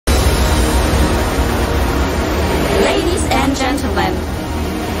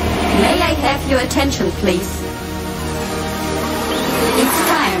your attention, please. It's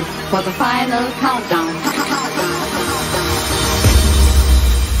time for the final countdown.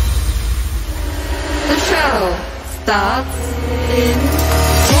 The show starts in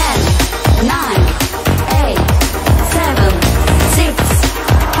 10, 9, 8, 7, 6,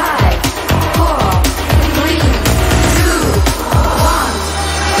 5, 4, 3, 2, 1,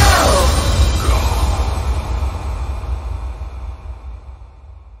 go!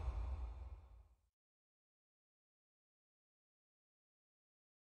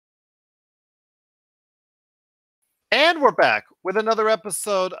 And we're back with another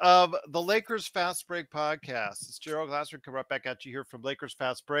episode of the Lakers Fast Break podcast. It's Gerald, Glassford, coming right back at you here from Lakers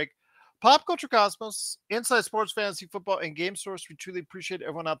Fast Break. Pop Culture Cosmos, Inside Sports, Fantasy Football, and Game Source. We truly appreciate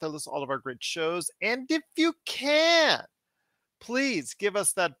everyone out there listening to all of our great shows. And if you can, please give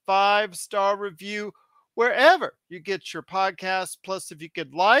us that 5-star review wherever you get your podcast. Plus, if you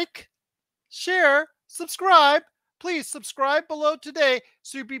could like, share, subscribe, please subscribe below today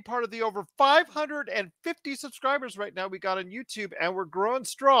so you be part of the over 550 subscribers right now we got on YouTube, and we're growing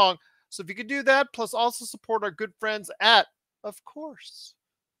strong. So if you could do that, plus also support our good friends at, of course,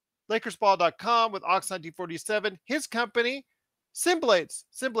 LakersBall.com with Ox1947, his company, Simblades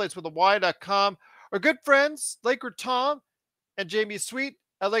with a Y.com, our good friends, Laker Tom and Jamie Sweet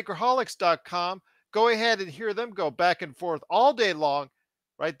at Lakerholics.com. Go ahead and hear them go back and forth all day long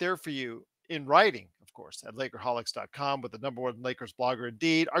right there for you in writing, of course, at Lakerholics.com with the #1 Lakers blogger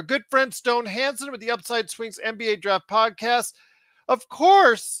indeed. Our good friend Stone Hansen with the Upside Swings NBA Draft Podcast. Of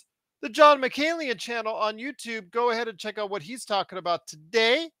course, the John Mikaelian channel on YouTube. Go ahead and check out what he's talking about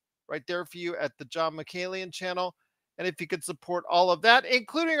today right there for you at the John Mikaelian channel. And if you could support all of that,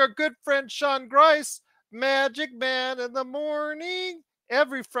 including our good friend Sean Grice, Magic Man in the Morning,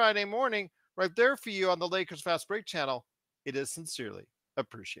 every Friday morning, right there for you on the Lakers Fast Break channel, it is sincerely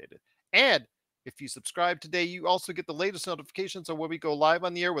appreciated. And if you subscribe today, you also get the latest notifications on when we go live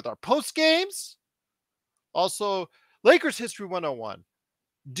on the air with our post games. Also, Lakers History 101.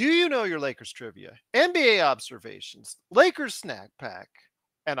 Do you know your Lakers trivia? NBA observations, Lakers snack pack,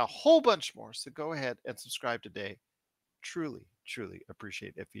 and a whole bunch more. So go ahead and subscribe today. Truly, truly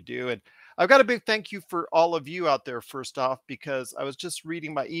appreciate it if you do. And I've got a big thank you for all of you out there, first off, because I was just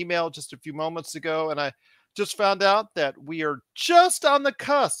reading my email just a few moments ago, and I just found out that we are just on the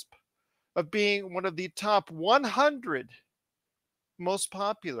cusp of being one of the top 100 most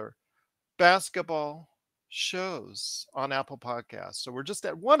popular basketball shows on Apple Podcasts. So we're just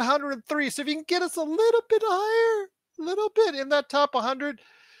at 103. So if you can get us a little bit higher, a little bit in that top 100,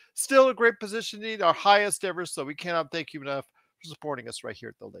 still a great position, our highest ever. So we cannot thank you enough for supporting us right here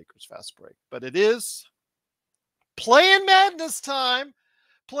at the Lakers Fast Break. But it is Playing Madness time.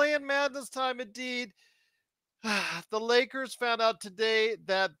 Playing Madness time indeed. The Lakers found out today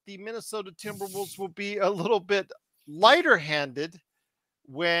that the Minnesota Timberwolves will be a little bit lighter-handed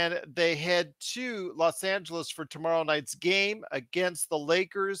when they head to Los Angeles for tomorrow night's game against the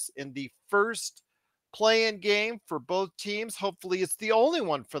Lakers in the first play-in game for both teams. Hopefully it's the only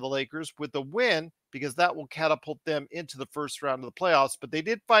one for the Lakers with a win, because that will catapult them into the first round of the playoffs. But they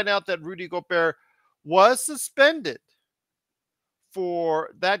did find out that Rudy Gobert was suspended for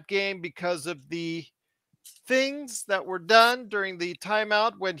that game because of the things that were done during the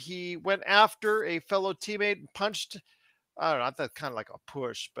timeout when he went after a fellow teammate and punched. I don't know, that's kind of like a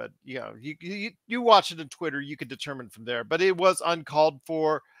push, but you know, you watch it on Twitter, you can determine from there. But it was uncalled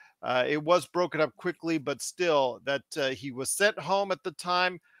for. It was broken up quickly, but still, that he was sent home at the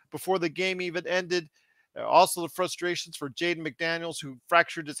time before the game even ended. Also, the frustrations for Jaden McDaniels, who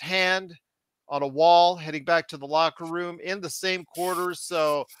fractured his hand on a wall heading back to the locker room in the same quarter.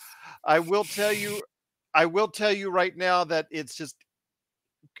 So I will tell you right now that it's just,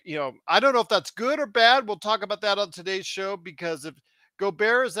 you know, I don't know if that's good or bad. We'll talk about that on today's show, because if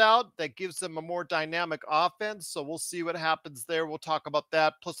Gobert is out, that gives them a more dynamic offense. So we'll see what happens there. We'll talk about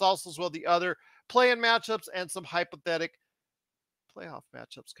that. Plus also as well the other play-in matchups and some hypothetical playoff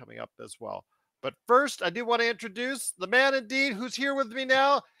matchups coming up as well. But first, I do want to introduce the man indeed who's here with me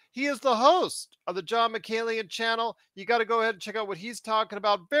now. He is the host of the John Mikaelian channel. You got to go ahead and check out what he's talking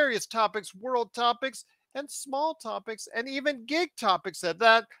about. Various topics, world topics, and small topics, and even gig topics at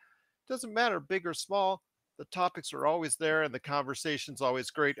that. Doesn't matter, big or small. The topics are always there, and the conversation's always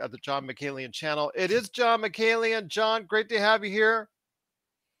great at the John Mikaelian channel. It is John Mikaelian. John, great to have you here.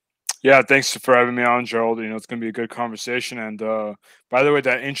 Yeah, thanks for having me on, Gerald. You know, it's going to be a good conversation. And by the way,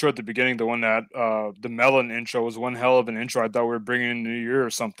 that intro at the beginning, the one that the melon intro, was one hell of an intro. I thought we were bringing in New Year or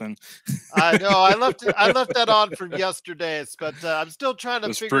something. I know. I left that on for yesterday's, but I'm still trying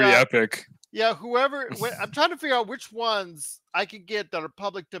to figure out. It was pretty epic. Yeah, I'm trying to figure out which ones I can get that are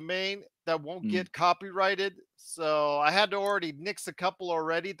public domain that won't Mm, get copyrighted. So I had to already nix a couple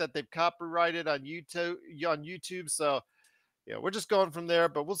already that they've copyrighted on YouTube. So yeah, we're just going from there,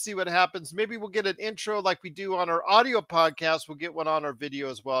 but we'll see what happens. Maybe we'll get an intro like we do on our audio podcast. We'll get one on our video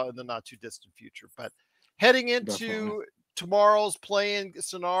as well in the not too distant future. But heading definitely. into tomorrow's play-in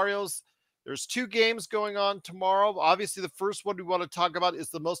scenarios, there's two games going on tomorrow. Obviously, the first one we want to talk about is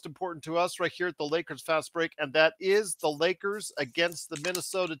the most important to us right here at the Lakers Fast Break, and that is the Lakers against the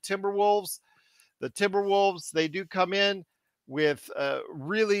Minnesota Timberwolves. The Timberwolves, they do come in with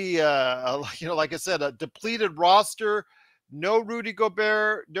really, like I said, a depleted roster. No Rudy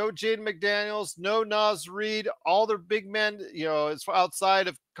Gobert, no Jaden McDaniels, no Nas Reed. All their big men, it's outside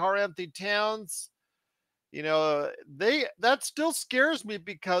of Karl Anthony Towns. That still scares me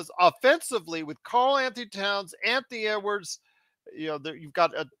because offensively, with Karl Anthony Towns, Anthony Edwards, you've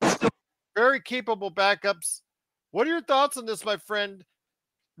got still very capable backups. What are your thoughts on this, my friend?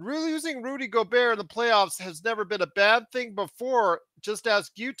 Really, losing Rudy Gobert in the playoffs has never been a bad thing before. Just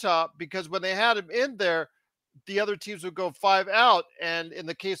ask Utah, because when they had him in there, the other teams would go five out. And in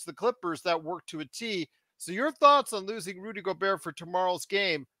the case of the Clippers, that worked to a T. So your thoughts on losing Rudy Gobert for tomorrow's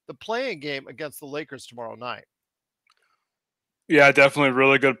game, the playing game against the Lakers tomorrow night? Yeah, definitely.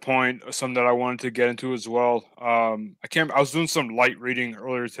 Really good point. Something that I wanted to get into as well. I was doing some light reading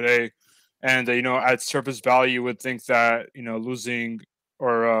earlier today, and at surface value, you would think that losing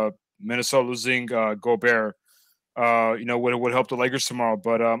or Minnesota losing Gobert, would help the Lakers tomorrow.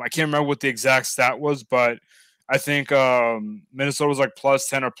 But I can't remember what the exact stat was, but I think Minnesota was like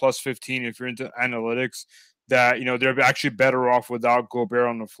 +10 or +15 if you're into analytics. That they're actually better off without Gobert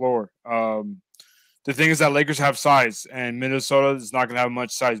on the floor. The thing is that Lakers have size, and Minnesota is not going to have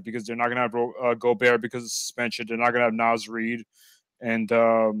much size because they're not going to have Gobert because of suspension. They're not going to have Nas Reed, and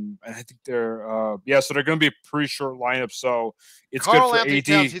I think so they're going to be a pretty short lineup. So it's good Karl for Anthony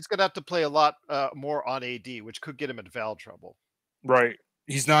Towns, AD. he's going to have to play a lot more on AD, which could get him into foul trouble. Right.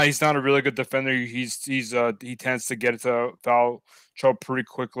 He's not a really good defender. He tends to get into foul trouble pretty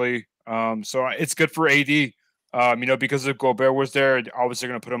quickly. So it's good for AD. Because if Gobert was there, obviously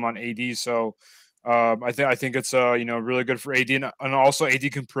going to put him on AD. So I think it's really good for AD, and also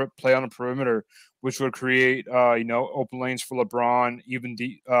AD can play on the perimeter, which would create open lanes for LeBron, even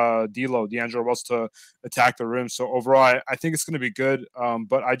D'Angelo Russell to attack the rim. So overall, I think it's going to be good.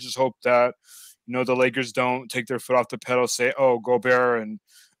 But I just hope that the Lakers don't take their foot off the pedal, say, oh, Gobert and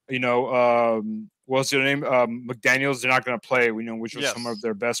what's your name, McDaniels, they're not going to play. Which are some of Yes.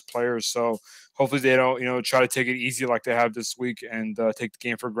 their best players. So hopefully they don't try to take it easy like they have this week and take the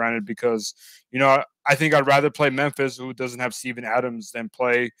game for granted, because I think I'd rather play Memphis, who doesn't have Steven Adams, than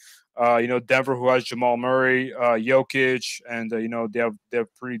play Denver, who has Jamal Murray, Jokic, and they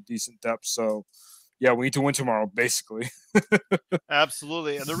have pretty decent depth. So yeah, we need to win tomorrow, basically.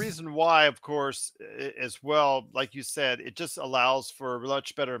 Absolutely. And the reason why, of course, as well, like you said, it just allows for a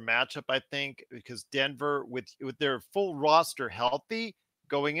much better matchup, I think, because Denver, with their full roster healthy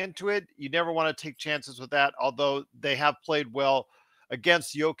going into it, you never want to take chances with that, although they have played well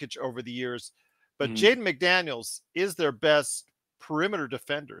against Jokic over the years. But Mhm. Jaden McDaniels is their best perimeter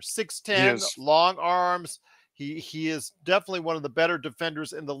defender. He 6'10, is. long arms. He is definitely one of the better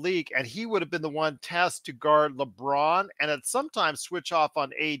defenders in the league, and he would have been the one tasked to guard LeBron and at sometimes switch off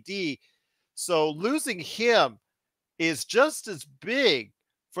on AD. So losing him is just as big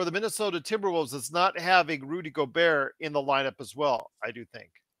for the Minnesota Timberwolves as not having Rudy Gobert in the lineup as well, I do think.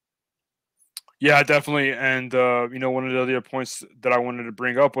 Yeah, definitely. And one of the other points that I wanted to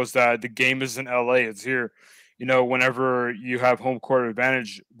bring up was that the game is in LA. It's here. Whenever you have home court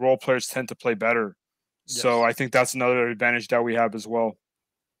advantage, role players tend to play better. So Yes, I think that's another advantage that we have as well.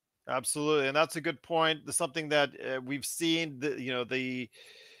 absolutely. And that's a good point. That's something that we've seen, the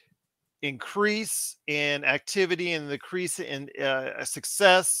increase in activity and the increase in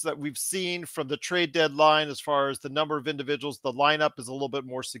success that we've seen from the trade deadline. As far as the number of individuals, the lineup is a little bit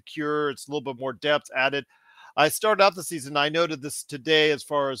more secure. It's a little bit more depth added. I started out the season. I noted this today as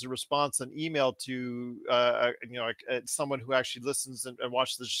far as a response and email to someone who actually listens and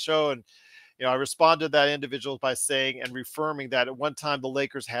watches the show. And I responded to that individual by saying and reaffirming that at one time the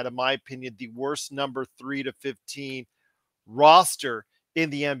Lakers had, in my opinion, the worst number 3 to 15 roster in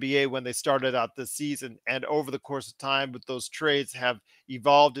the NBA when they started out this season. And over the course of time, with those trades, have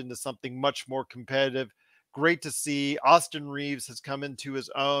evolved into something much more competitive. Great to see. Austin Reeves has come into his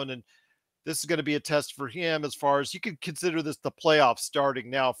own, and this is going to be a test for him, as far as you could consider this the playoffs starting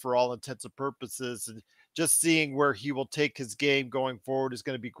now for all intents and purposes. And just seeing where he will take his game going forward is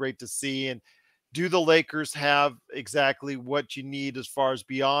going to be great to see. And do the Lakers have exactly what you need as far as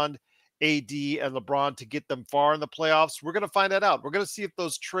beyond AD and LeBron to get them far in the playoffs? We're going to find that out. We're going to see if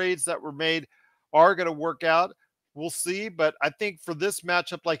those trades that were made are going to work out. We'll see. But I think for this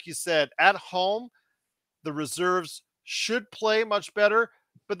matchup, like you said, at home, the reserves should play much better.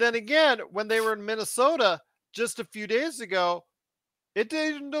 But then again, when they were in Minnesota just a few days ago, it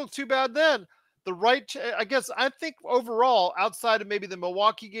didn't look too bad then. I guess I think overall, outside of maybe the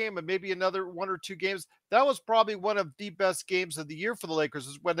Milwaukee game and maybe another one or two games, that was probably one of the best games of the year for the Lakers.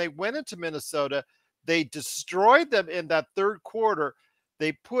 Is when they went into Minnesota, they destroyed them in that third quarter.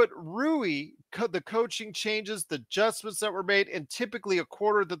 They put the coaching changes, the adjustments that were made, and typically a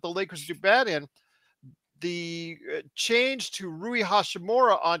quarter that the Lakers do bad in. The change to Rui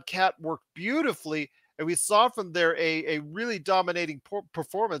Hashimura on Cat worked beautifully, and we saw from there a really dominating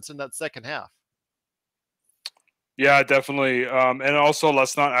performance in that second half. Yeah, definitely. And also,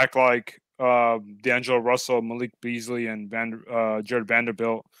 let's not act like D'Angelo Russell, Malik Beasley, and Jared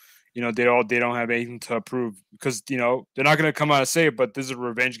Vanderbilt. They don't have anything to prove because they're not going to come out and say it. But this is a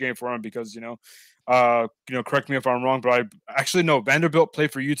revenge game for them because correct me if I'm wrong, but I actually know Vanderbilt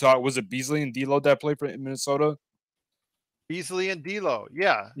played for Utah. Was it Beasley and D'Lo that played for Minnesota? Beasley and D'Lo,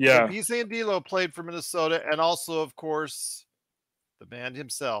 yeah. So Yeah. Beasley and D'Lo played for Minnesota, and also, of course, the man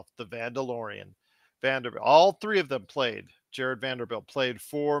himself, the Vandalorian, Vanderbilt. All three of them played. Jared Vanderbilt played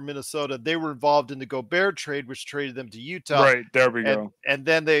for Minnesota. They were involved in the Gobert trade, which traded them to Utah. Right, there we go. And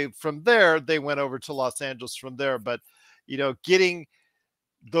then from there, they went over to Los Angeles from there. But, getting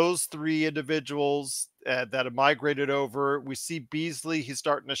those three individuals that have migrated over. We see Beasley. He's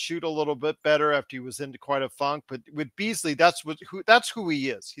starting to shoot a little bit better after he was into quite a funk. But with Beasley, that's who he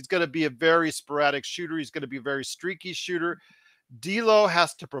is. He's going to be a very sporadic shooter. He's going to be a very streaky shooter. D'Lo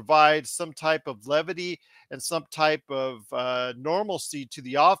has to provide some type of levity and some type of normalcy to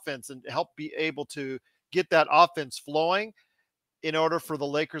the offense and help be able to get that offense flowing in order for the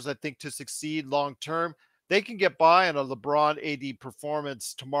Lakers, I think, to succeed long term. They can get by on a LeBron AD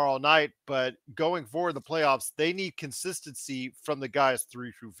performance tomorrow night, but going forward in the playoffs, they need consistency from the guys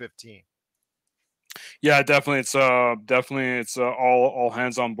 3 through 15. Yeah, definitely. It's all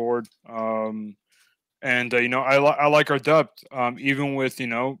hands on board. I like our depth, even with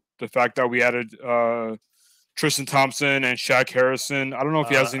the fact that we added Tristan Thompson and Shaq Harrison. I don't know if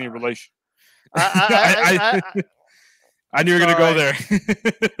he has any relation. I knew you were going to go there.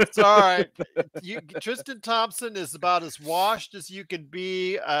 It's all right. Tristan Thompson is about as washed as you can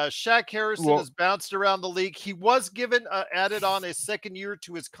be. Shaq Harrison has bounced around the league. He was added on a second year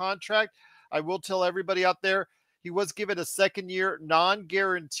to his contract. I will tell everybody out there, he was given a second year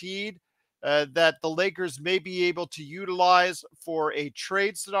non-guaranteed that the Lakers may be able to utilize for a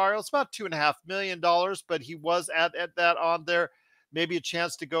trade scenario. It's about $2.5 million, but he was at that on there. Maybe a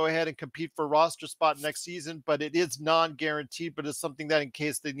chance to go ahead and compete for a roster spot next season, but it is non-guaranteed, but it's something that in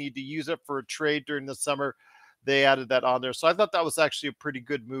case they need to use it for a trade during the summer, they added that on there. So I thought that was actually a pretty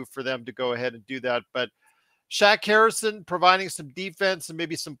good move for them to go ahead and do that. But Shaq Harrison providing some defense and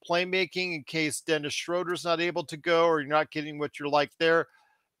maybe some playmaking in case Dennis Schroeder's not able to go or you're not getting what you're like there.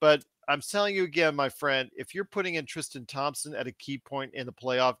 But I'm telling you again, my friend, if you're putting in Tristan Thompson at a key point in the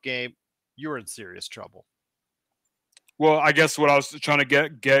playoff game, you're in serious trouble. Well, I guess what I was trying to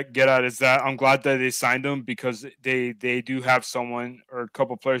get at is that I'm glad that they signed him because they do have someone or a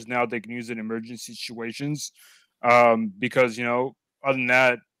couple of players now they can use in emergency situations. Because other than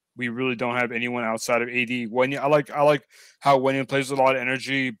that, we really don't have anyone outside of AD. I like how Wenyen plays with a lot of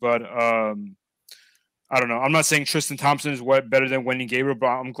energy, but I don't know. I'm not saying Tristan Thompson is better than Wenyen Gabriel, but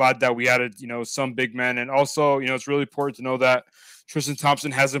I'm glad that we added some big men, and also it's really important to know that Tristan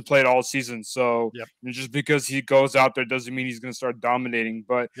Thompson hasn't played all season, so just because he goes out there doesn't mean he's going to start dominating.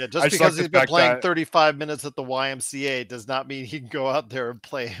 But just because he's been playing 35 minutes at the YMCA does not mean he can go out there and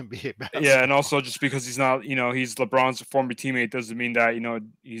play NBA basketball. Yeah, and also just because he's not, he's LeBron's former teammate doesn't mean that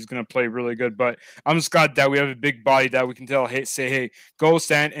he's going to play really good. But I'm just glad that we have a big body that we can say, go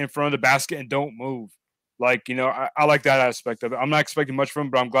stand in front of the basket and don't move. I like that aspect of it. I'm not expecting much from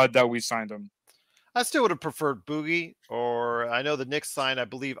him, but I'm glad that we signed him. I still would have preferred Boogie, or I know the Knicks signed, I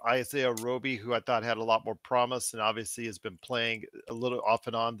believe, Isaiah Roby, who I thought had a lot more promise and obviously has been playing a little off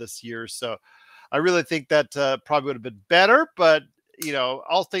and on this year. So I really think that probably would have been better. But,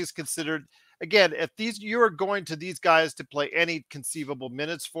 all things considered, again, if you are going to these guys to play any conceivable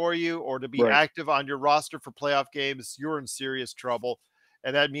minutes for you or to be active on your roster for playoff games, you're in serious trouble.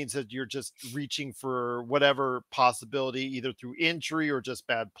 And that means that you're just reaching for whatever possibility, either through injury or just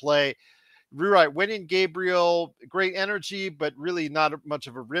bad play. You're right. Wenyen Gabriel, great energy, but really not much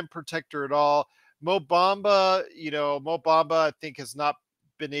of a rim protector at all. Mo Bamba, I think has not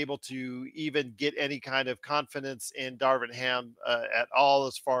been able to even get any kind of confidence in Darvin Ham at all,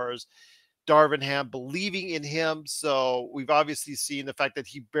 as far as Darvin Ham believing in him. So we've obviously seen the fact that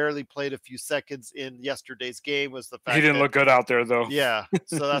he barely played a few seconds in yesterday's game was the He fact didn't that, look good out there though. yeah,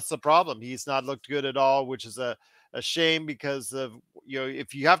 so that's the problem. He's not looked good at all, which is a shame because of,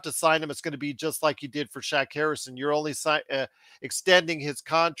 if you have to sign him, it's going to be just like you did for Shaq Harrison. You're only extending his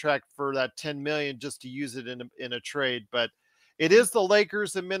contract for that 10 million just to use it in a trade. But it is the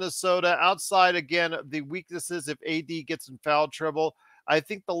Lakers in Minnesota. Outside, again, the weaknesses, if AD gets in foul trouble, I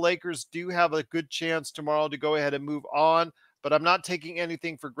think the Lakers do have a good chance tomorrow to go ahead and move on. But I'm not taking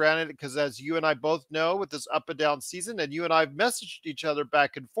anything for granted because, as you and I both know, with this up and down season, and you and I have messaged each other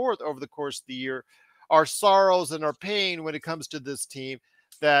back and forth over the course of the year, our sorrows and our pain when it comes to this team,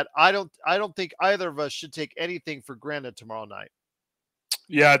 that I don't think either of us should take anything for granted tomorrow night.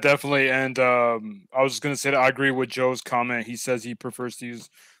 Yeah, definitely. And I was just gonna say that I agree with Joe's comment. He says he prefers to use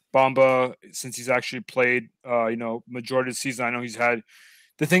Bamba since he's actually played, majority of the season. I know he's had.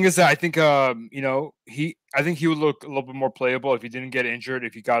 The thing is that I think, I think he would look a little bit more playable if he didn't get injured.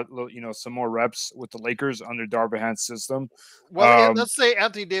 If he got, some more reps with the Lakers under Darvin Ham's system. Well, and let's say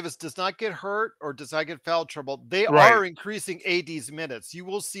Anthony Davis does not get hurt or does not get foul trouble. They Right. are increasing AD's minutes. You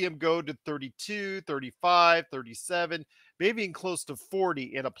will see him go to 32, 35, 37, maybe even close to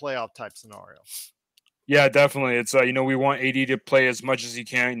 40 in a playoff type scenario. Yeah, definitely. It's we want AD to play as much as he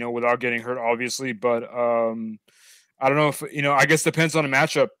can, without getting hurt, obviously. But I don't know if I guess depends on the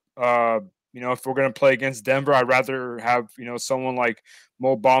matchup. If we're gonna play against Denver, I'd rather have someone like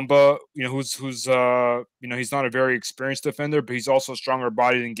Mo Bamba, who's he's not a very experienced defender, but he's also a stronger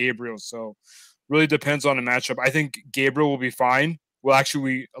body than Gabriel. So really depends on the matchup. I think Gabriel will be fine. Will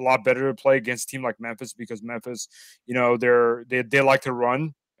actually be a lot better to play against a team like Memphis because Memphis, they like to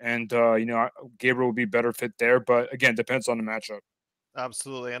run, and Gabriel will be better fit there. But again, depends on the matchup.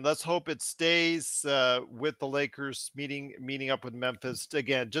 Absolutely, and let's hope it stays with the Lakers meeting up with Memphis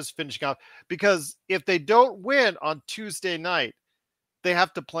again, just finishing off. Because if they don't win on Tuesday night, they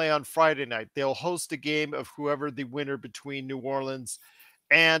have to play on Friday night. They'll host a game of whoever the winner between New Orleans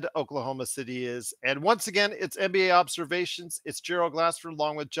and Oklahoma City is. And once again, it's NBA Observations. It's Gerald Glassford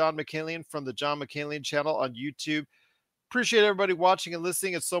along with John Mikaelian from the John Mikaelian channel on YouTube. Appreciate everybody watching and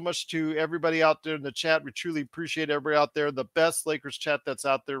listening. It's so much to everybody out there in the chat. We truly appreciate everybody out there. The best Lakers chat that's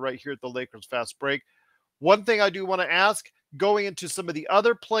out there right here at the Lakers Fast Break. One thing I do want to ask, going into some of the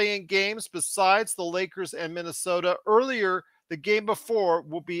other playing games besides the Lakers and Minnesota, earlier, the game before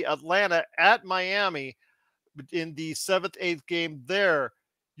will be Atlanta at Miami in the 7th, 8th game there.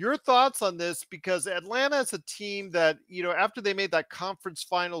 Your thoughts on this? Because Atlanta is a team that, after they made that conference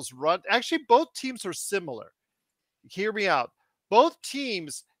finals run, actually both teams are similar. Hear me out. Both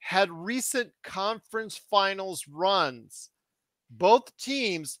teams had recent conference finals runs. Both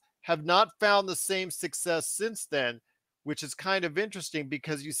teams have not found the same success since then, which is kind of interesting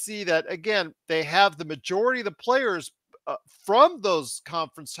because you see that, again, they have the majority of the players from those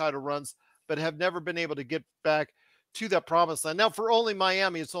conference title runs, but have never been able to get back to that promised land. Now, for only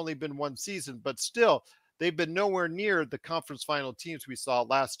Miami, it's only been one season, but still, they've been nowhere near the conference final teams we saw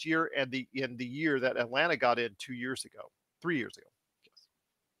last year and in the year that Atlanta got in 2 years ago, 3 years ago.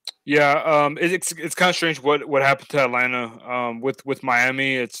 Yeah, it's kind of strange what happened to Atlanta with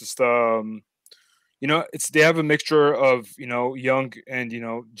Miami. It's just it's they have a mixture of young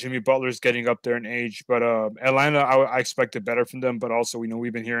and Jimmy Butler's getting up there in age, but Atlanta I expected better from them. But also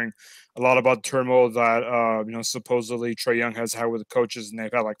we've been hearing a lot about turmoil that supposedly Trae Young has had with the coaches, and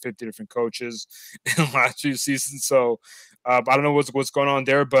they've had like 50 different coaches in the last 2 seasons. So I don't know what's going on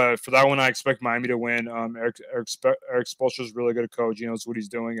there, but for that one I expect Miami to win. Eric Spoelstra is really good coach. He knows what he's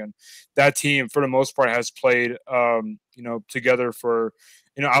doing, and that team for the most part has played together for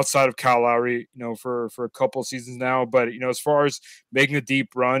outside of Kyle Lowry, for a couple seasons now. But, as far as making a deep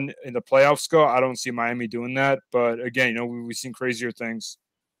run in the playoffs go, I don't see Miami doing that. But again, we've seen crazier things.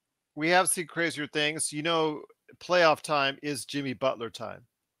 We have seen crazier things. Playoff time is Jimmy Butler time.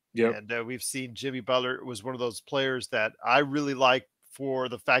 Yep. And we've seen Jimmy Butler was one of those players that I really like for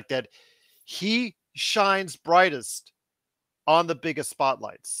the fact that he shines brightest on the biggest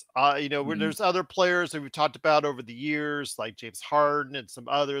spotlights. When there's other players that we've talked about over the years, like James Harden and some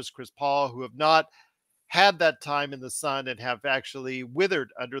others, Chris Paul, who have not had that time in the sun and have actually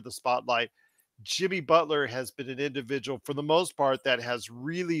withered under the spotlight. Jimmy Butler has been an individual for the most part that has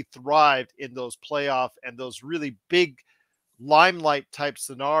really thrived in those playoff and those really big limelight type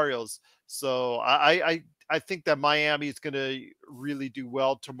scenarios. So I think that Miami is going to really do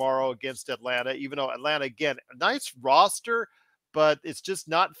well tomorrow against Atlanta, even though Atlanta, again, a nice roster, but it's just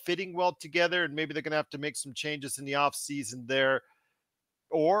not fitting well together. And maybe they're going to have to make some changes in the offseason there.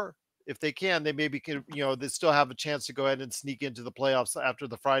 or if they can, they maybe can, they still have a chance to go ahead and sneak into the playoffs after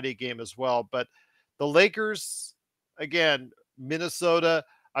the Friday game as well. But the Lakers, again, Minnesota,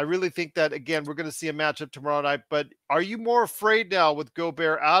 I really think that, again, we're going to see a matchup tomorrow night. But are you more afraid now with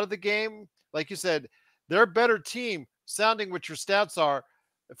Gobert out of the game? Like you said, they're a better team, sounding what your stats are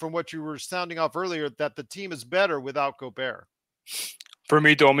from what you were sounding off earlier, that the team is better without Gobert. For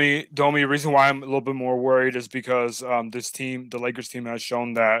me, the only reason why I'm a little bit more worried is because this team, the Lakers team, has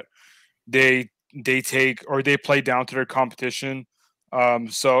shown that they they play down to their competition.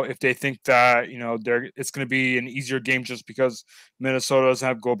 So if they think that it's going to be an easier game just because Minnesota doesn't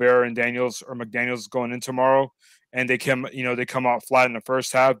have Gobert and Daniels or McDaniels going in tomorrow, and they come out flat in the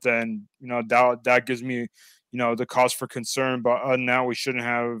first half, then that gives me the cause for concern. But now we shouldn't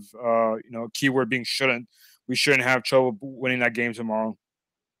have keyword being shouldn't, we shouldn't have trouble winning that game tomorrow.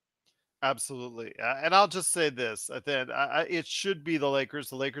 Absolutely. And I'll just say this. Then it should be the Lakers.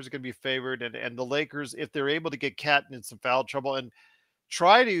 The Lakers are going to be favored. And the Lakers, if they're able to get Cat in some foul trouble and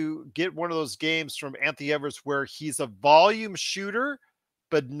try to get one of those games from Anthony Edwards where he's a volume shooter,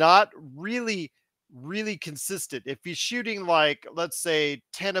 but not really, really consistent. If he's shooting like, let's say,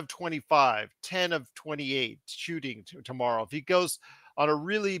 10 of 25, 10 of 28 shooting tomorrow, if he goes on a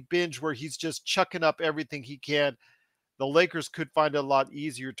really binge where he's just chucking up everything he can, the Lakers could find it a lot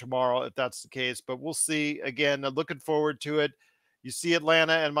easier tomorrow if that's the case. But we'll see. Again, looking forward to it. You see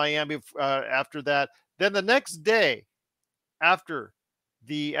Atlanta and Miami after that. Then the next day, after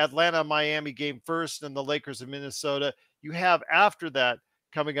the Atlanta Miami game first and the Lakers in Minnesota, you have after that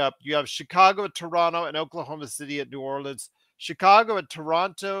coming up, you have Chicago at Toronto and Oklahoma City at New Orleans. Chicago at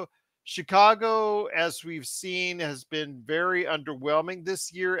Toronto. Chicago, as we've seen, has been very underwhelming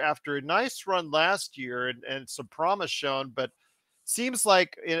this year after a nice run last year and some promise shown, but seems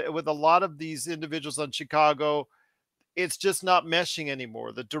like with a lot of these individuals on Chicago, it's just not meshing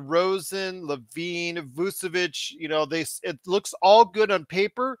anymore. The DeRozan, Levine, Vucevic, it looks all good on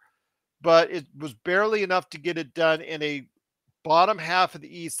paper, but it was barely enough to get it done in a bottom half of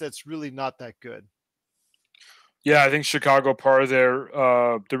the East that's really not that good. Yeah, I think Chicago, part of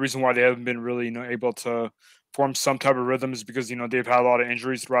the reason why they haven't been really able to form some type of rhythm is because they've had a lot of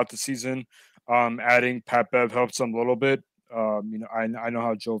injuries throughout the season. Adding Pat Bev helps them a little bit. I know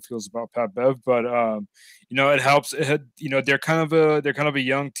how Joe feels about Pat Bev, but it helps. They're kind of a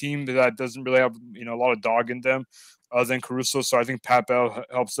young team that doesn't really have a lot of dog in them, other than Caruso. So I think Pat Bev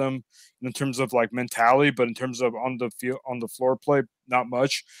helps them in terms of like mentality, but in terms of on the floor play, not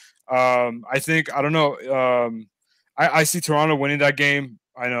much. I don't know. I see Toronto winning that game.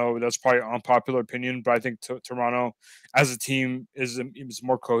 I know that's probably unpopular opinion, but I think Toronto as a team is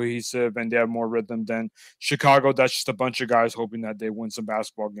more cohesive and they have more rhythm than Chicago. That's just a bunch of guys hoping that they win some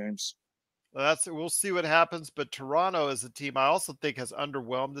basketball games. We'll see what happens. But Toronto as a team, I also think has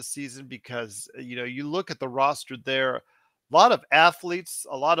underwhelmed this season because you look at the roster there, a lot of athletes,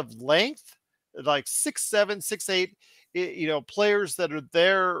 a lot of length, like 6'7", 6'8", players that are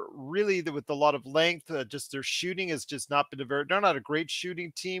there really with a lot of length. Just their shooting has just not been they're not a great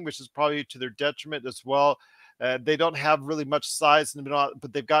shooting team, which is probably to their detriment as well. They don't have really much size in the middle,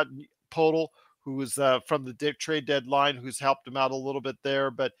 but they've got Podol, who is from the trade deadline, who's helped them out a little bit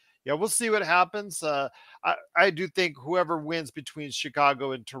there. But yeah, we'll see what happens. I do think whoever wins between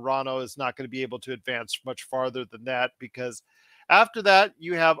Chicago and Toronto is not going to be able to advance much farther than that, because after that,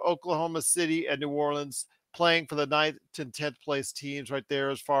 you have Oklahoma City and New Orleans playing for the 9th and 10th place teams right there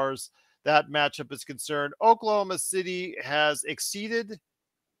as far as that matchup is concerned. Oklahoma City has exceeded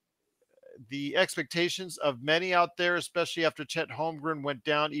the expectations of many out there, especially after Chet Holmgren went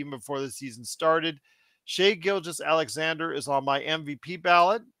down even before the season started. Shea Gilgeous-Alexander is on my MVP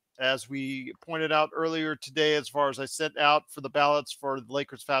ballot, as we pointed out earlier today, as far as I sent out for the ballots for the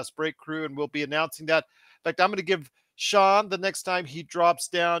Lakers Fast Break crew, and we'll be announcing that. In fact, I'm going to give Sean, the next time he drops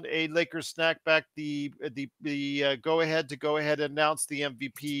down a Lakers snack back, the go ahead and announce the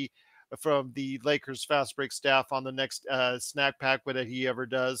MVP from the Lakers Fast Break staff on the next snack pack that he ever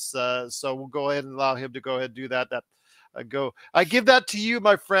does. So we'll go ahead and allow him to go ahead and do that. I give that to you,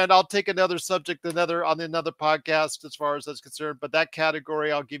 my friend. I'll take another subject, on another podcast as far as that's concerned. But that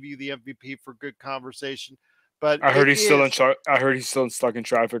category, I'll give you the MVP for good conversation. But I heard he's still stuck in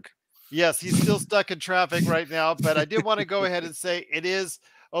traffic. Yes, he's still stuck in traffic right now, but I did want to go ahead and say it is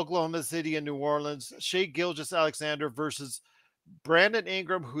Oklahoma City and New Orleans. Shea Gilgeous-Alexander versus Brandon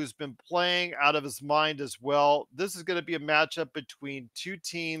Ingram, who's been playing out of his mind as well. This is going to be a matchup between two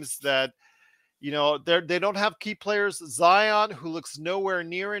teams that, they don't have key players. Zion, who looks nowhere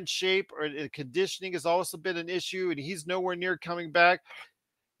near in shape, or conditioning has also been an issue, and he's nowhere near coming back.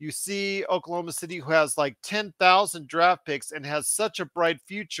 You see Oklahoma City, who has like 10,000 draft picks and has such a bright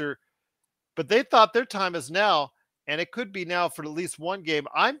future, but they thought their time is now, and it could be now for at least one game.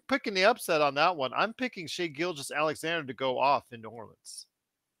 I'm picking the upset on that one. I'm picking Shea Gilgeous-Alexander to go off in New Orleans.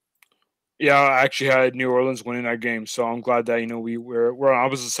 Yeah, I actually had New Orleans winning that game, so I'm glad that we're on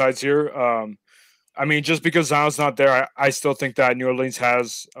opposite sides here. I mean, just because Zion's not there, I still think that New Orleans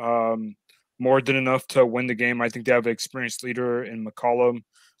has more than enough to win the game. I think they have an experienced leader in McCollum,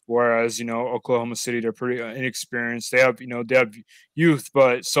 whereas Oklahoma City, they're pretty inexperienced. They have youth,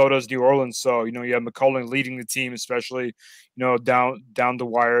 but so does New Orleans. So you have McCollum leading the team, especially down the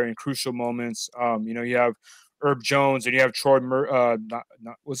wire in crucial moments. You have Herb Jones and you have Troy not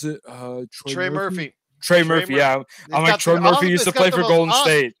was it Troy Trey Murphy? Murphy. Trey Murphy, yeah. I'm like Troy Murphy used to play for Golden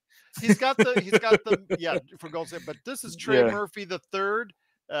State. He's got the yeah for Golden State, but this is Trey Murphy the third,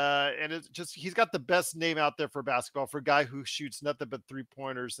 and it's just he's got the best name out there for basketball for a guy who shoots nothing but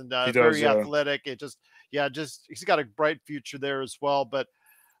 3-pointers and very athletic. He's got a bright future there as well. But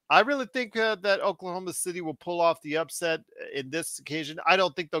I really think that Oklahoma City will pull off the upset in this occasion. I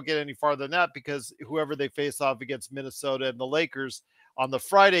don't think they'll get any farther than that because whoever they face off against Minnesota and the Lakers on the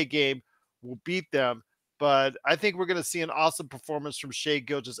Friday game will beat them. But I think we're going to see an awesome performance from Shea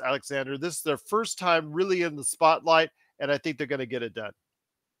Gilgeous-Alexander. This is their first time really in the spotlight, and I think they're going to get it done.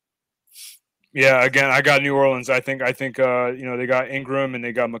 Yeah, again, I got New Orleans. I think they got Ingram and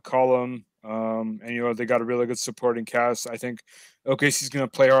they got McCollum, and they got a really good supporting cast. I think OKC's going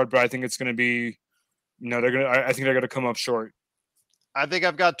to play hard, but I think it's going to be, I think they're going to come up short. I think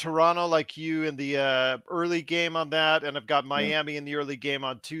I've got Toronto like you in the early game on that, and I've got Miami in the early game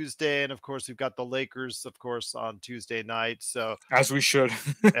on Tuesday, and of course we've got the Lakers, of course, on Tuesday night. So as we should,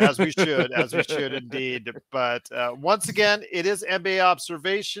 as we should indeed. But once again, it is NBA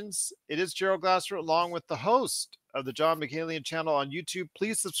Observations. It is Gerald Glassford along with the host of the John Mikaelian channel on YouTube.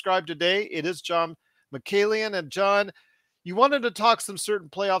 Please subscribe today. It is John Mikaelian, and John, you wanted to talk some certain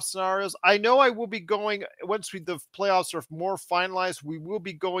playoff scenarios. I know I will be going, once the playoffs are more finalized, we will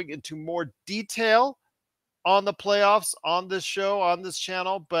be going into more detail on the playoffs on this show, on this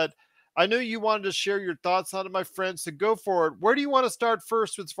channel. But I know you wanted to share your thoughts on it, my friends, so go for it. Where do you want to start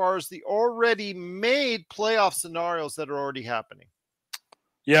first as far as the already made playoff scenarios that are already happening?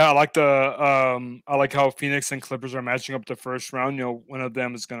 Yeah, I like how Phoenix and Clippers are matching up the first round. One of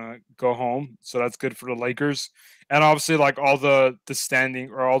them is gonna go home, so that's good for the Lakers. And obviously, like all the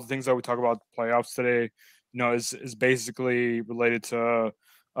standing or all the things that we talk about playoffs today, is basically related to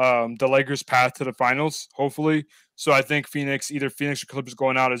the Lakers' path to the finals, hopefully. So I think either Phoenix or Clippers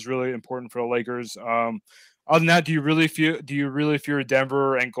going out is really important for the Lakers. Other than that, do you really fear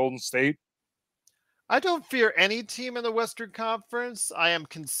Denver and Golden State? I don't fear any team in the Western Conference. I am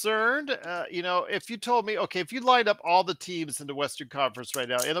concerned. If you told me, okay, if you lined up all the teams in the Western Conference right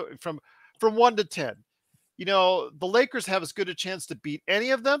now, from 1 to 10, the Lakers have as good a chance to beat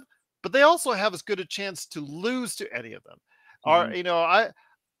any of them, but they also have as good a chance to lose to any of them.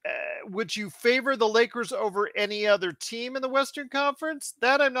 Would you favor the Lakers over any other team in the Western Conference?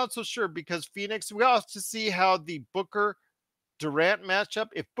 That I'm not so sure because Phoenix, we have to see how the Booker Durant matchup.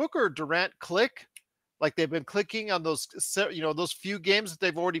 If Booker or Durant click, like they've been clicking on those few games that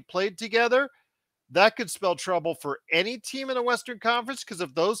they've already played together, that could spell trouble for any team in the Western Conference. Because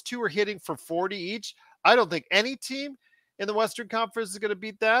if those two are hitting for 40 each, I don't think any team in the Western Conference is going to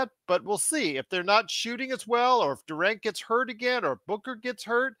beat that. But we'll see if they're not shooting as well, or if Durant gets hurt again, or Booker gets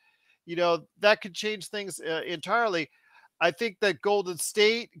hurt. That could change things entirely. I think that Golden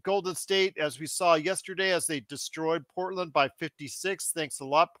State, as we saw yesterday, as they destroyed Portland by 56. Thanks a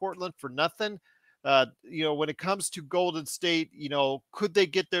lot, Portland, for nothing. When it comes to Golden State, could they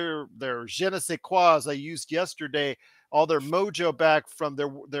get their je ne sais quoi, as I used yesterday, all their mojo back from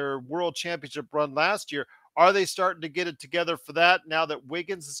their world championship run last year? Are they starting to get it together for that now that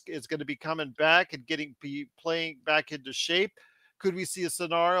Wiggins is going to be coming back and playing back into shape? Could we see a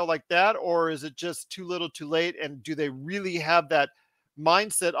scenario like that, or is it just too little too late? And do they really have that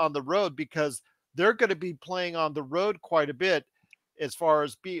mindset on the road? Because they're going to be playing on the road quite a bit, as far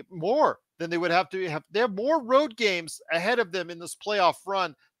as more than they would have to have. They have more road games ahead of them in this playoff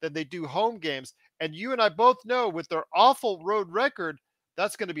run than they do home games. And you and I both know with their awful road record,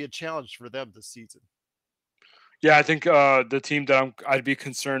 that's going to be a challenge for them this season. Yeah, I think the team that I'd be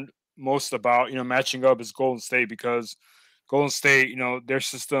concerned most about, matching up is Golden State, because Golden State, their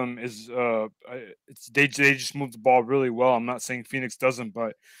system is they just move the ball really well. I'm not saying Phoenix doesn't,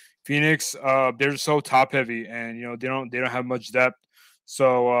 but Phoenix, they're so top heavy, and they don't have much depth.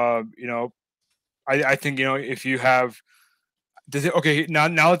 So I think if you have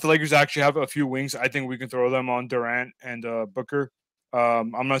now that the Lakers actually have a few wings, I think we can throw them on Durant and Booker.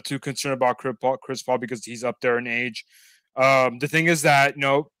 I'm not too concerned about Chris Paul because he's up there in age. The thing is that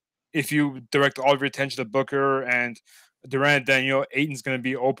if you direct all of your attention to Booker and Durant, then Aiton's going to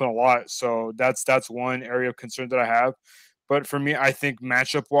be open a lot. So that's one area of concern that I have. But for me, I think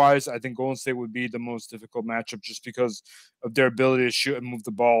matchup wise, I think Golden State would be the most difficult matchup just because of their ability to shoot and move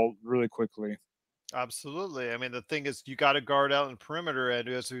the ball really quickly. Absolutely. I mean, the thing is, you got to guard out in perimeter, and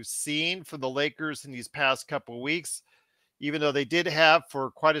as we've seen from the Lakers in these past couple of weeks, even though they did have for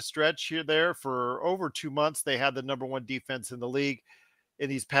quite a stretch here there for over 2 months, they had the number one defense in the league. In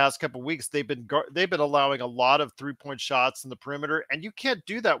these past couple of weeks, they've been allowing a lot of 3-point shots in the perimeter, and you can't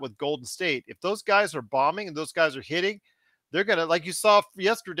do that with Golden State. If those guys are bombing and those guys are hitting, they're gonna, like you saw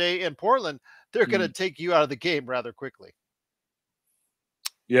yesterday in Portland, they're gonna Mm. take you out of the game rather quickly.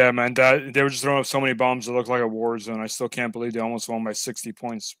 Yeah, man, that they were just throwing up so many bombs it looked like a war zone. I still can't believe they almost won by 60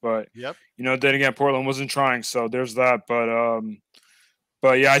 points. But Yep. then again, Portland wasn't trying, so there's that.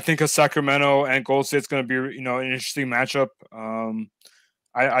 But yeah, I think a Sacramento and Golden State's going to be an interesting matchup.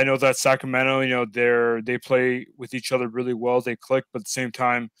 I know that Sacramento, they play with each other really well. They click, but at the same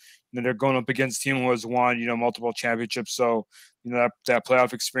time, they're going up against a team who has won multiple championships. So that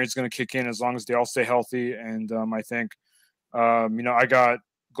playoff experience is going to kick in as long as they all stay healthy. And I think I got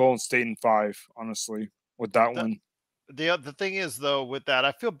Golden State in 5, honestly, with that The, one. the thing is, though, with that,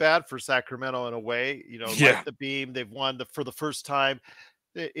 I feel bad for Sacramento in a way. Light Yeah, the beam. They've won for the first time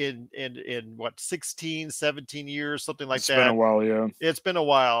in what, 16, 17 years, something like it's been a that. while. Yeah, It's been a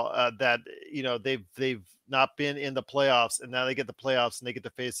while that they've not been in the playoffs, and now they get the playoffs and they get to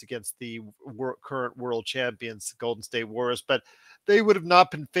face against the current world champions, Golden State Warriors. But they would have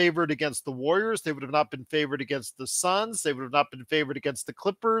not been favored against the Warriors. They would have not been favored against the Suns. They would have not been favored against the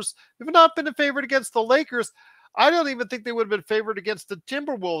Clippers. They would not been favored against the Lakers. I don't even think they would have been favored against the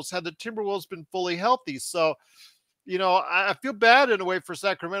Timberwolves had the Timberwolves been fully healthy. So I feel bad in a way for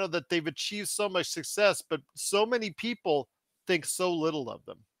Sacramento that they've achieved so much success, but so many people think so little of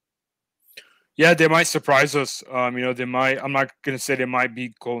them. yeah, they might surprise us. They might. I'm not gonna say they might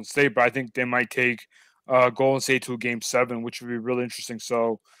beat Golden State, but I think they might take Golden State to a Game 7, which would be really interesting.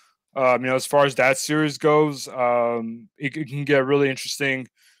 So, as far as that series goes, it can get really interesting.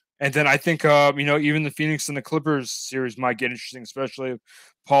 And then I think, even the Phoenix and the Clippers series might get interesting, especially if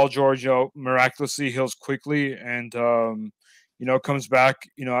Paul George, miraculously heals quickly and, comes back,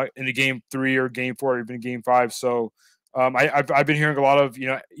 in a Game 3 or Game 4 or even Game 5. So I've been hearing a lot of,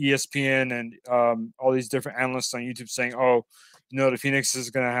 ESPN and all these different analysts on YouTube saying, oh, the Phoenix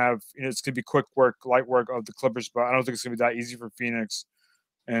is going to have, it's going to be quick work, light work of the Clippers, but I don't think it's going to be that easy for Phoenix.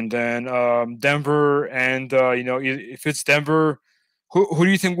 And then Denver and, if it's Denver, who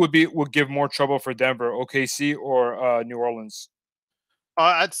do you think would give more trouble for Denver, OKC or New Orleans?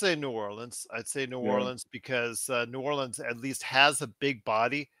 I'd say New Orleans. I'd say New Yeah, Orleans because New Orleans at least has a big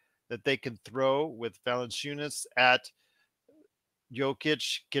body that they can throw with Valanciunas at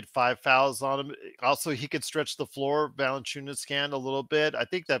Jokic, get 5 fouls on him. Also, he could stretch the floor. Valanciunas can a little bit. I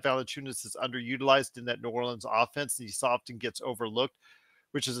think that Valanciunas is underutilized in that New Orleans offense, and he often gets overlooked,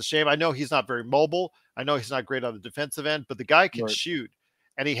 which is a shame. I know he's not very mobile. I know he's not great on the defensive end, but the guy can right. shoot,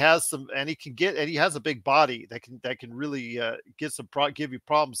 and he has some, and he has a big body that can really give you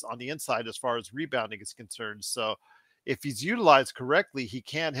problems on the inside as far as rebounding is concerned. So, if he's utilized correctly, he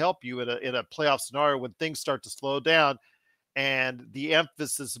can help you in a playoff scenario when things start to slow down and the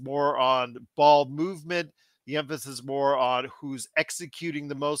emphasis more on ball movement, the emphasis more on who's executing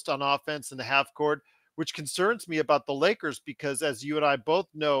the most on offense in the half court, which concerns me about the Lakers because, as you and I both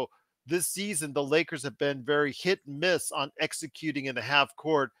know, this season the Lakers have been very hit and miss on executing in the half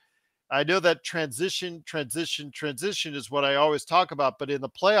court. I know that transition is what I always talk about, but in the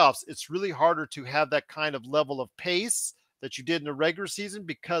playoffs, it's really harder to have that kind of level of pace that you did in the regular season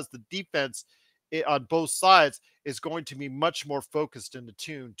because the defense on both sides is going to be much more focused and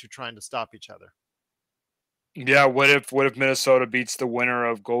attuned to trying to stop each other. Yeah, what if Minnesota beats the winner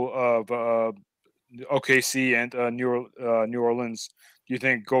of OKC and New Orleans? Do you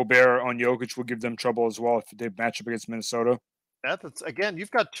think Gobert on Jokic will give them trouble as well if they match up against Minnesota? That's again, you've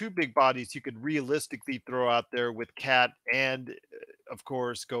got two big bodies you could realistically throw out there with Cat and, of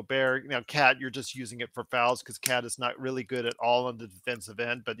course, Gobert. Now, Cat, you're just using it for fouls because Cat is not really good at all on the defensive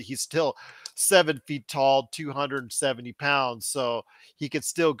end, but he's still 7 feet tall, 270 pounds, so he could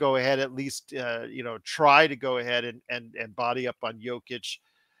still go ahead at least, try to go ahead and body up on Jokic.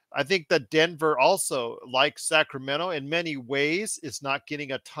 I think that Denver also, like Sacramento, in many ways, is not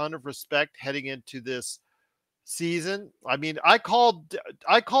getting a ton of respect heading into this season. I mean, I called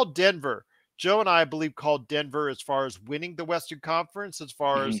Denver. Joe and I believe called Denver as far as winning the Western Conference, as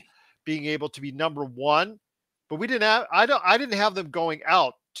far Mhm. as being able to be number one. but we didn't have I didn't have them going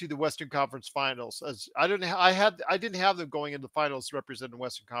out to the Western Conference Finals. As I didn't have them going into the finals representing the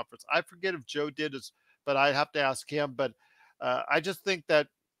Western Conference. I forget if Joe did, but I have to ask him. But I just think that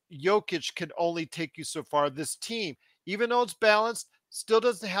Jokic can only take you so far. This team, even though it's balanced, still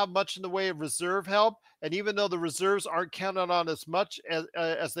doesn't have much in the way of reserve help. And even though the reserves aren't counted on as much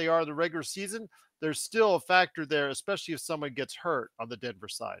as they are in the regular season, there's still a factor there, especially if someone gets hurt on the Denver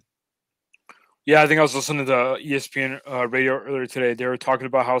side. Yeah, I think I was listening to the ESPN radio earlier today. They were talking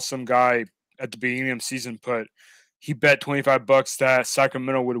about how some guy at the beginning of the season he bet $25 that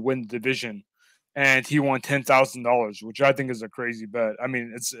Sacramento would win the division, and he won $10,000, which I think is a crazy bet. I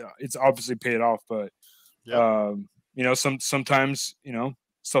mean, it's obviously paid off, but Yep. Sometimes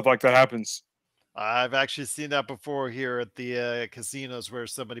stuff like that happens. I've actually seen that before here at the casinos where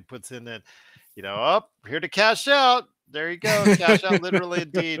somebody puts in that, up here to cash out. There you go, cash out, literally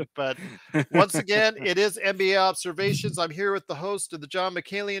indeed. But once again, it is NBA Observations. I'm here with the host of the John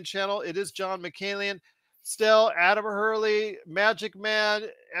Mikaelian channel. It is John Mikaelian. Still, Adam Hurley, Magic Man,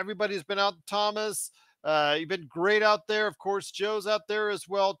 everybody's been out. Thomas, you've been great out there. Of course, Joe's out there as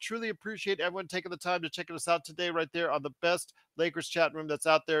well. Truly appreciate everyone taking the time to check us out today, right there on the best Lakers chat room that's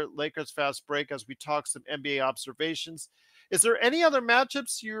out there, Lakers Fast Break, as we talk some NBA observations. Is there any other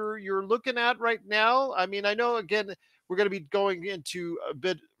matchups you're looking at right now? I mean, I know again we're going to be going into a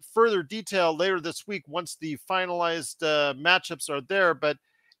bit further detail later this week once the finalized matchups are there. But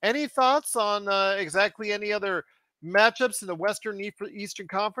any thoughts on exactly any other matchups in the Western Eastern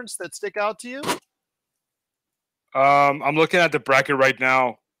Conference that stick out to you? I'm looking at the bracket right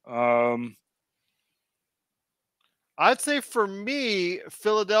now. I'd say for me,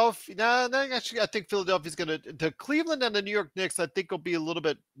 Philadelphia. Actually, I think Philadelphia's going to. The Cleveland and the New York Knicks, I think, will be a little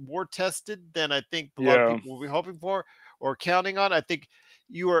bit more tested than I think a lot of people will be hoping for or counting on. I think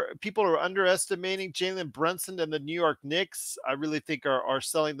people are underestimating Jalen Brunson and the New York Knicks. I really think are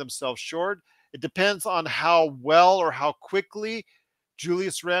selling themselves short. It depends on how well or how quickly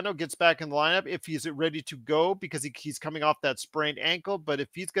Julius Randle gets back in the lineup, if he's ready to go, because he's coming off that sprained ankle. But if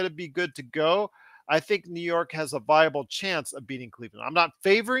he's going to be good to go, I think New York has a viable chance of beating Cleveland. I'm not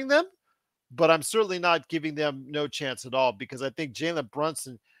favoring them, but I'm certainly not giving them no chance at all, because I think Jalen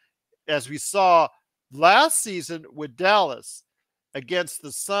Brunson, as we saw last season with Dallas against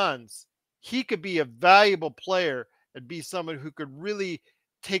the Suns, he could be a valuable player and be someone who could really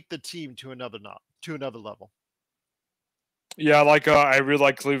take the team to another level. Yeah, I really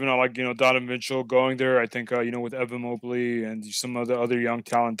like Cleveland. I like Donovan Mitchell going there. I think with Evan Mobley and some of the other young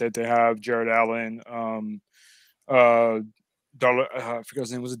talent that they have, Jared Allen, I forgot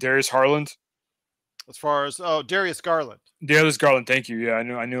his name. Was it Darius Harland? As far as Darius Garland. Darius Garland. Thank you. Yeah,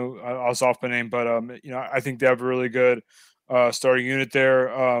 I was off my name, but I think they have a really good starting unit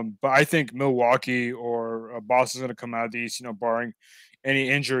there. But I think Milwaukee or Boston's going to come out of the East, barring any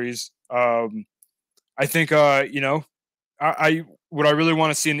injuries. I think I what I really want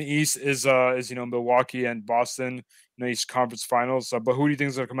to see in the East is Milwaukee and Boston, East Conference Finals. But who do you think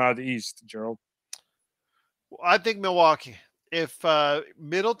is going to come out of the East, Gerald? Well, I think Milwaukee. If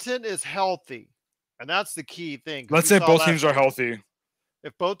Middleton is healthy, and that's the key thing. Let's say both teams are healthy.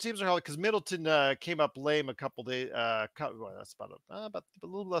 If both teams are healthy, because Middleton came up lame a couple days, that's about a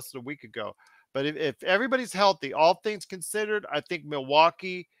little less than a week ago. But if everybody's healthy, all things considered, I think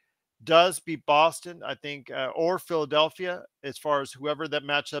Milwaukee does beat Boston, I think, or Philadelphia, as far as whoever that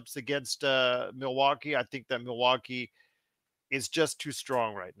matchups against Milwaukee. I think that Milwaukee is just too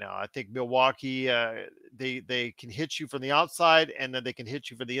strong right now. I think Milwaukee, they can hit you from the outside, and then they can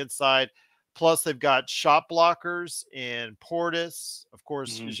hit you from the inside. Plus, they've got shot blockers in Portis, of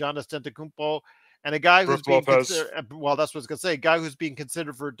course, Giannis Antetokounmpo, and a guy who's being considered. Well, that's what I was going to say. A guy who's being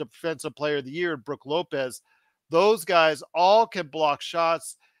considered for Defensive Player of the Year, Brook Lopez. Those guys all can block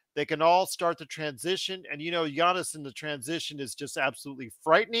shots. They can all start the transition. And, Giannis in the transition is just absolutely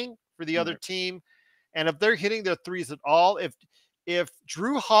frightening for the other team. And if they're hitting their threes at all, if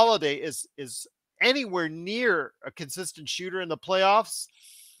Drew Holiday is anywhere near a consistent shooter in the playoffs,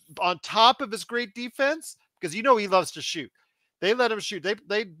 on top of his great defense, because he loves to shoot. They let him shoot.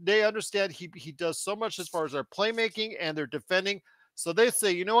 They understand he does so much as far as their playmaking and their defending. So they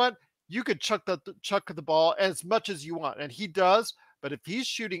say, you know what? You could chuck the ball as much as you want. And he does. But if he's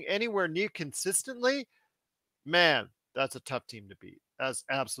shooting anywhere near consistently, man, that's a tough team to beat. That's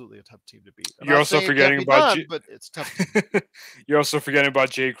absolutely a tough team to beat. You're also forgetting about but it's tough. You're also forgetting about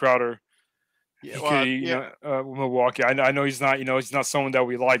Jay Crowder. Yeah, Milwaukee. I know he's not. He's not someone that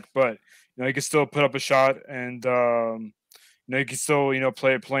we like, but he can still put up a shot, and he can still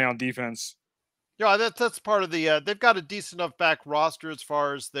play on defense. Yeah, that's part of the. They've got a decent enough back roster as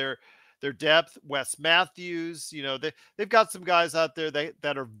far as their their depth. Wes Matthews, they've got some guys out there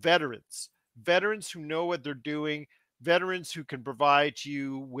that are veterans who know what they're doing, veterans who can provide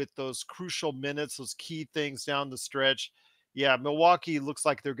you with those crucial minutes, those key things down the stretch. Yeah, Milwaukee looks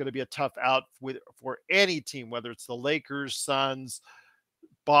like they're going to be a tough out for any team, whether it's the Lakers, Suns,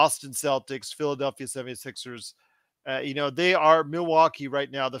 Boston Celtics, Philadelphia 76ers. They are Milwaukee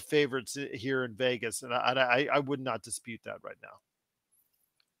right now, the favorites here in Vegas, and I would not dispute that right now.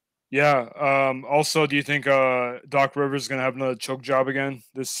 Yeah. Also, do you think Doc Rivers is gonna have another choke job again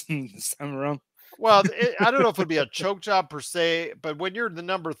this this time around? Well, I don't know if it'd be a choke job per se, but when you're the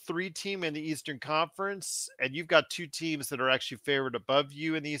number 3 team in the Eastern Conference and you've got 2 teams that are actually favored above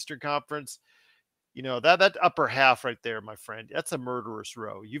you in the Eastern Conference, that upper half right there, my friend, that's a murderer's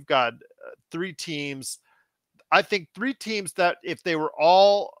row. You've got 3 teams. I think 3 teams that if they were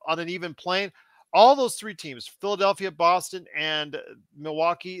all on an even plane, all those 3 teams, Philadelphia, Boston, and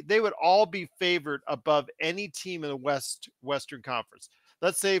Milwaukee, they would all be favored above any team in the Western Conference.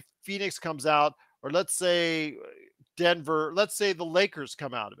 Let's say Phoenix comes out, or let's say Denver, let's say the Lakers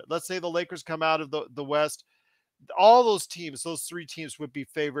come out of it. Let's say the Lakers come out of the West. All those teams, those 3 teams would be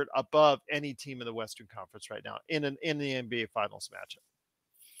favored above any team in the Western Conference right now in the NBA Finals matchup.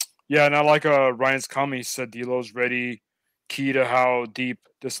 Yeah, and I like Ryan's comment. He said D'Lo's ready, key to how deep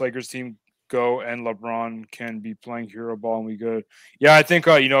this Lakers team go, and LeBron can be playing hero ball and we good. Yeah, I think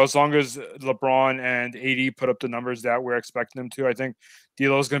as long as LeBron and AD put up the numbers that we're expecting them to, I think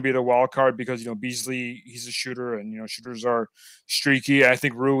D'Lo's going to be the wild card because Beasley, he's a shooter, and shooters are streaky. I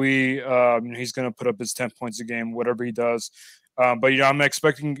think Rui, he's going to put up his 10 points a game, whatever he does. But I'm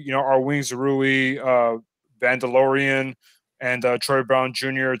expecting our wings, Rui, Vandalorian, and Troy Brown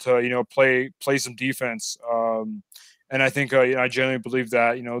Jr. to play some defense. And I think I genuinely believe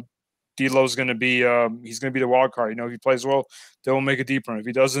that D'Lo's going to be he's going to be the wild card. If he plays well, they will make a deep run. If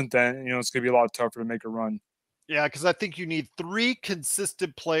he doesn't, then it's going to be a lot tougher to make a run. Yeah, because I think you need 3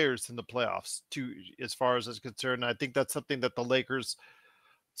 consistent players in the playoffs as far as it's concerned. And I think that's something that the Lakers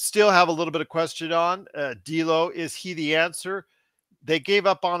still have a little bit of question on. D'Lo, is he the answer? They gave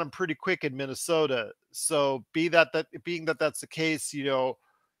up on him pretty quick in Minnesota. So being that that's the case,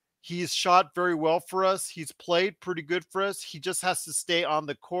 he's shot very well for us. He's played pretty good for us. He just has to stay on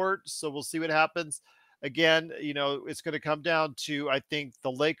the court. So we'll see what happens. Again, it's going to come down to, I think,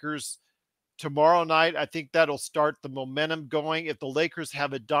 the Lakers tomorrow night. I think that'll start the momentum going. If the Lakers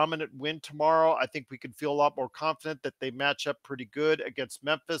have a dominant win tomorrow, I think we can feel a lot more confident that they match up pretty good against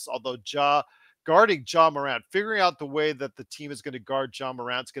Memphis. Although guarding Ja Morant, figuring out the way that the team is going to guard Ja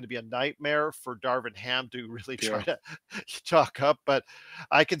Morant is going to be a nightmare for Darvin Ham to really try to chalk up. But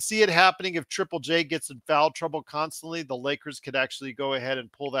I can see it happening if Triple J gets in foul trouble constantly. The Lakers could actually go ahead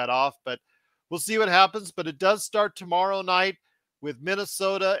and pull that off. But we'll see what happens. But it does start tomorrow night with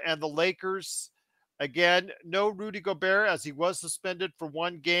Minnesota and the Lakers. Again, no Rudy Gobert, as he was suspended for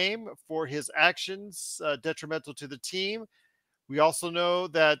 1 game for his actions detrimental to the team. We also know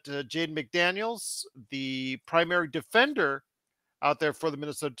that Jaden McDaniels, the primary defender out there for the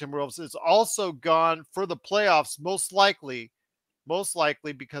Minnesota Timberwolves, is also gone for the playoffs, most likely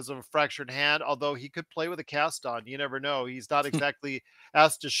because of a fractured hand, although he could play with a cast on. You never know. He's not exactly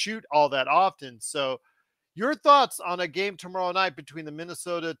asked to shoot all that often. So your thoughts on a game tomorrow night between the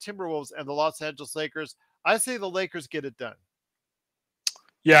Minnesota Timberwolves and the Los Angeles Lakers? I say the Lakers get it done.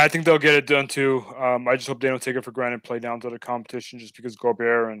 Yeah, I think they'll get it done too. I just hope they don't take it for granted, play down to the competition just because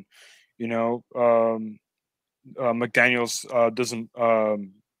Gobert and McDaniels doesn't.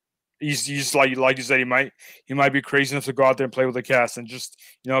 He's like you said, he might be crazy enough to go out there and play with a cast and just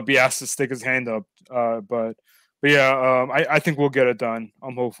be asked to stick his hand up. But yeah, I think we'll get it done.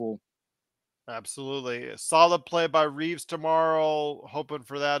 I'm hopeful. Absolutely. A solid play by Reeves tomorrow. Hoping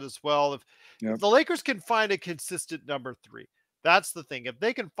for that as well. If the Lakers can find a consistent number 3, that's the thing. If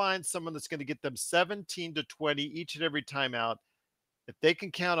they can find someone that's going to get them 17 to 20 each and every time out, if they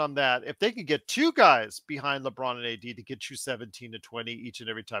can count on that, if they can get 2 guys behind LeBron and AD to get you 17 to 20 each and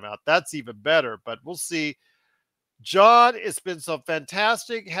every time out, that's even better. But we'll see. John, it's been so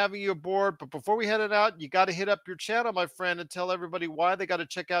fantastic having you aboard. But before we head it out, you got to hit up your channel, my friend, and tell everybody why they got to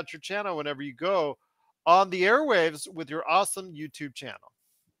check out your channel whenever you go on the airwaves with your awesome YouTube channel.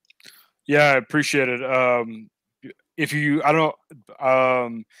 Yeah, I appreciate it. If you, I don't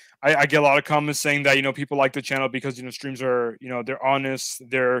know, I get a lot of comments saying that, people like the channel because, streams are, they're honest,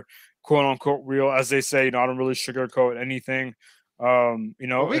 they're quote unquote real, as they say, I don't really sugarcoat anything. Well, we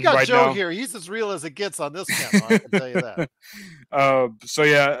and got right Joe now, here. He's as real as it gets on this channel. I can tell you that. So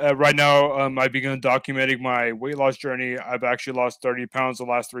yeah, right now I began documenting my weight loss journey. I've actually lost 30 pounds the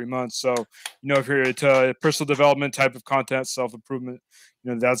last 3 months. So if you're into personal development type of content, self improvement,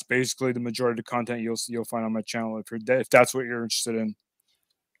 that's basically the majority of the content you'll find on my channel if that's what you're interested in.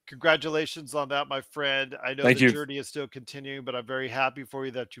 Congratulations on that, my friend. I know Thank the you. journey is still continuing, but I'm very happy for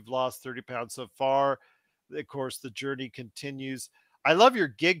you that you've lost 30 pounds so far. Of course, the journey continues. I love your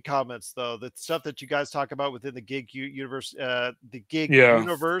gig comments, though. The stuff that you guys talk about within the gig universe, the gig Yeah.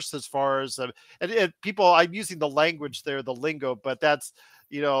 universe, as far as and people. I'm using the language there, the lingo, but that's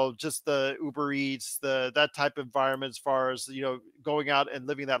just the Uber Eats, that type of environment, as far as going out and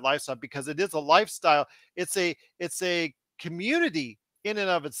living that lifestyle, because it is a lifestyle. It's a community in and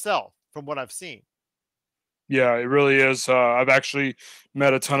of itself, from what I've seen. Yeah, it really is. I've actually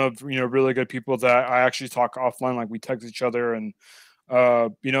met a ton of really good people that I actually talk offline, like we text each other, and I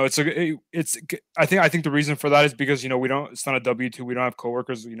think the reason for that is because we don't it's not a W-2, we don't have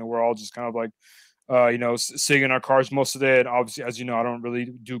coworkers. We're all just kind of like sitting in our cars most of the day. And obviously, as you know, I don't really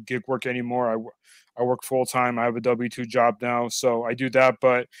do gig work anymore. I work full time. I have a W-2 job now, so I do that.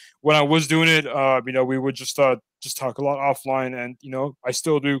 But when I was doing it, we would just talk a lot offline, and I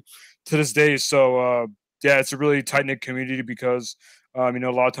still do to this day. So yeah, it's a really tight knit community because a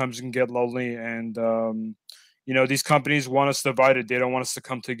lot of times it can get lonely, and these companies want us divided. They don't want us to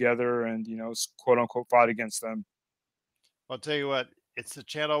come together and quote unquote fight against them. I'll tell you what, it's a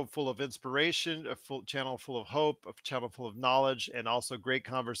channel full of inspiration, a full channel full of hope, a channel full of knowledge, and also great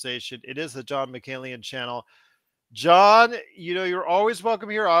conversation. It is the John Mikaelian channel. John, you're always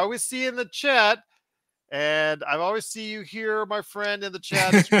welcome here. I always see you in the chat, and I always see you here, my friend, in the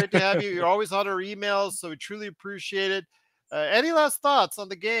chat. It's great to have you. You're always on our emails, so we truly appreciate it. Any last thoughts on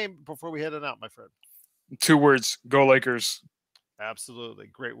the game before we head on out, my friend? 2 words: go Lakers. Absolutely.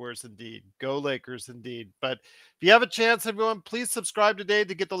 Great words indeed. Go Lakers indeed. But if you have a chance, everyone, please subscribe today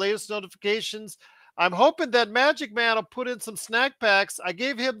to get the latest notifications. I'm hoping that Magic Man will put in some snack packs. I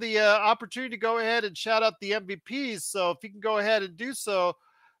gave him the opportunity to go ahead and shout out the MVPs. So if he can go ahead and do so,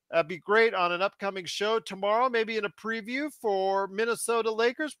 that'd be great on an upcoming show tomorrow, maybe in a preview for Minnesota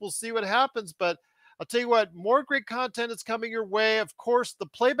Lakers. We'll see what happens. But I'll tell you what, more great content is coming your way. Of course, the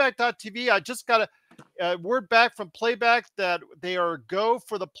playback.tv. I just got a word back from Playback that they are go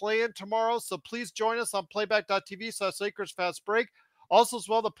for the play-in tomorrow. So please join us on playback.tv/Lakers Fast Break. Also, as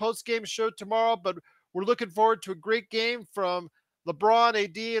well, the post-game show tomorrow. But we're looking forward to a great game from LeBron,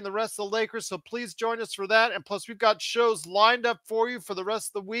 AD, and the rest of the Lakers. So please join us for that. And plus, we've got shows lined up for you for the rest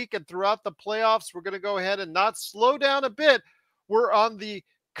of the week and throughout the playoffs. We're going to go ahead and not slow down a bit. We're on the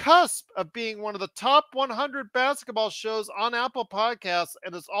cusp of being one of the top 100 basketball shows on Apple Podcasts,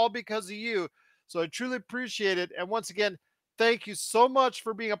 and it's all because of you. So I truly appreciate it. And once again, thank you so much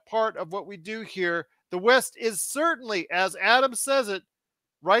for being a part of what we do here. The West is certainly, as Adam says it,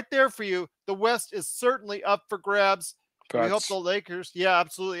 right there for you. The West is certainly up for grabs. And we hope Facts. the Lakers, yeah,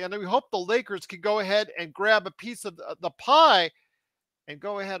 absolutely. And we hope the Lakers can go ahead and grab a piece of the pie and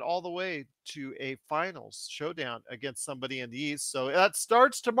go ahead all the way to a finals showdown against somebody in the East. So that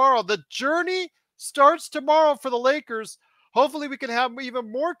starts tomorrow. The journey starts tomorrow for the Lakers. Hopefully, we can have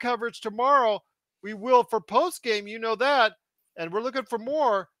even more coverage tomorrow. We will for post game, you know that. And we're looking for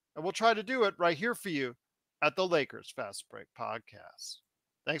more, and we'll try to do it right here for you at the Lakers Fast Break Podcast.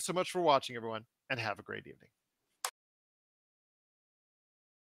 Thanks so much for watching, everyone, and have a great evening.